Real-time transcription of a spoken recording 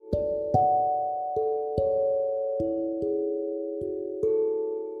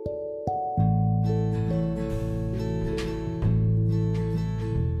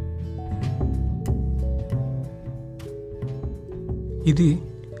ఇది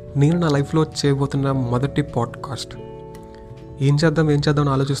నేను నా లైఫ్లో చేయబోతున్న మొదటి పాడ్కాస్ట్. ఏం చేద్దాం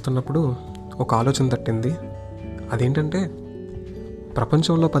అని ఆలోచిస్తున్నప్పుడు ఒక ఆలోచన తట్టింది. అదేంటంటే,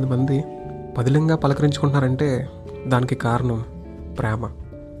 ప్రపంచంలో 10 మంది పదిలంగా పలకరించుకుంటున్నారంటే దానికి కారణం ప్రేమ.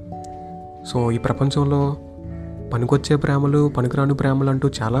 సో ఈ ప్రపంచంలో పనికొచ్చే ప్రేమలు, పనికిరాని ప్రేమలు అంటూ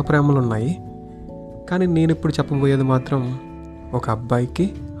చాలా ప్రేమలు ఉన్నాయి. కానీ నేను ఇప్పుడు చెప్పబోయేది మాత్రం ఒక అబ్బాయికి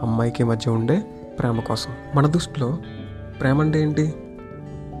అమ్మాయికి మధ్య ఉండే ప్రేమ కోసం. మన దృష్టిలో ప్రేమ అంటే ఏంటి?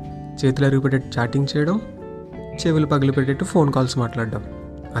 చేతులు అరిగిపెట్టేట్టు చాటింగ్ చేయడం, చెవులు పగిలిపెట్టేట్టు ఫోన్ కాల్స్ మాట్లాడడం.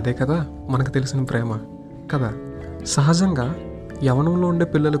 అదే కదా మనకు తెలిసిన ప్రేమ కదా. సహజంగా యవ్వనంలో ఉండే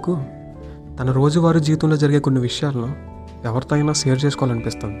పిల్లలకు తన రోజువారీ జీవితంలో జరిగే కొన్ని విషయాలను ఎవరితో అయినా షేర్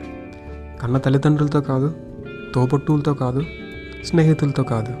చేసుకోవాలనిపిస్తుంది. కన్న తల్లిదండ్రులతో కాదు, తోబుట్టువులతో కాదు, స్నేహితులతో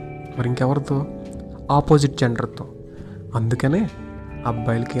కాదు, మరి ఇంకెవరితో? ఆపోజిట్ జెండర్తో. అందుకనే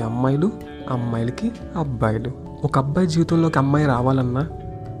అబ్బాయిలకి అమ్మాయిలు, అమ్మాయిలకి అబ్బాయిలు. ఒక అబ్బాయి జీవితంలోకి అమ్మాయి రావాలన్నా,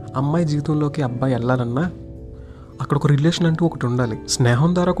 అమ్మాయి జీవితంలోకి అబ్బాయి వెళ్ళాలన్నా అక్కడ ఒక రిలేషన్ అంటూ ఒకటి ఉండాలి. స్నేహం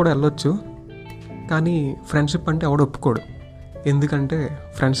ద్వారా కూడా వెళ్ళొచ్చు, కానీ ఫ్రెండ్షిప్ అంటే ఎవడు ఒప్పుకోడు. ఎందుకంటే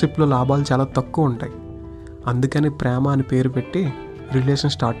ఫ్రెండ్షిప్లో లాభాలు చాలా తక్కువ ఉంటాయి. అందుకని ప్రేమ అని పేరు పెట్టి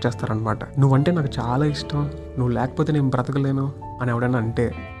రిలేషన్ స్టార్ట్ చేస్తారనమాట. నువ్వంటే నాకు చాలా ఇష్టం, నువ్వు లేకపోతే నేను బ్రతకలేను అని ఎవడైనా అంటే,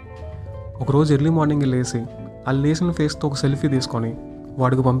 ఒకరోజు ఎర్లీ మార్నింగ్ లేచి ఆ లేచిన ఫేస్తో ఒక సెల్ఫీ తీసుకొని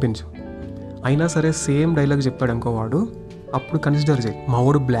వాడికి పంపించు. అయినా సరే సేమ్ డైలాగ్ చెప్పాడు అనుకో వాడు, అప్పుడు కన్సిడర్ చేయి. మా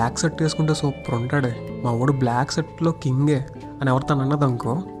వాడు బ్లాక్ షర్ట్ వేసుకుంటే సూపర్ ఉంటాడే, మా వాడు బ్లాక్ షర్ట్లో కింగే అని ఎవరితో అన్నది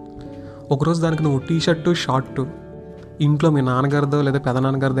అనుకో, ఒకరోజు దానికి నువ్వు టీ షర్టు, షార్టు, ఇంట్లో మీ నాన్నగారిదో లేదా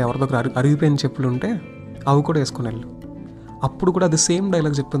పెదనాన్నగారిదో ఎవరిదో అరిగిపోయిన చెప్పులు ఉంటే అవి కూడా వేసుకుని వెళ్ళు. అప్పుడు కూడా అది సేమ్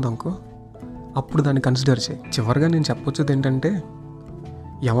డైలాగ్ చెప్పింది అనుకో, అప్పుడు దాన్ని కన్సిడర్ చేయి. చివరిగా నేను చెప్పొచ్చేది ఏంటంటే,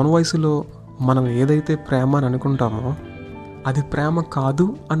 యవన వయసులో మనం ఏదైతే ప్రేమ అని అనుకుంటామో అది ప్రేమ కాదు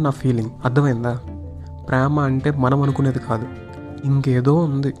అని నా ఫీలింగ్. అర్థమైందా? ప్రేమ అంటే మనం అనుకునేది కాదు, ఇంకేదో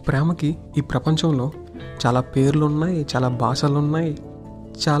ఉంది. ప్రేమకి ఈ ప్రపంచంలో చాలా పేర్లు ఉన్నాయి, చాలా భాషలు ఉన్నాయి,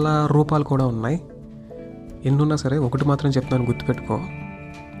 చాలా రూపాలు కూడా ఉన్నాయి. ఎన్నున్నా సరే ఒకటి మాత్రం చెప్తాను, గుర్తుపెట్టుకో.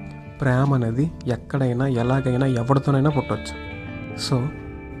 ప్రేమ అనేది ఎక్కడైనా, ఎలాగైనా, ఎవరితోనైనా పుట్టవచ్చు. So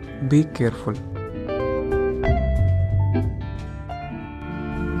be careful.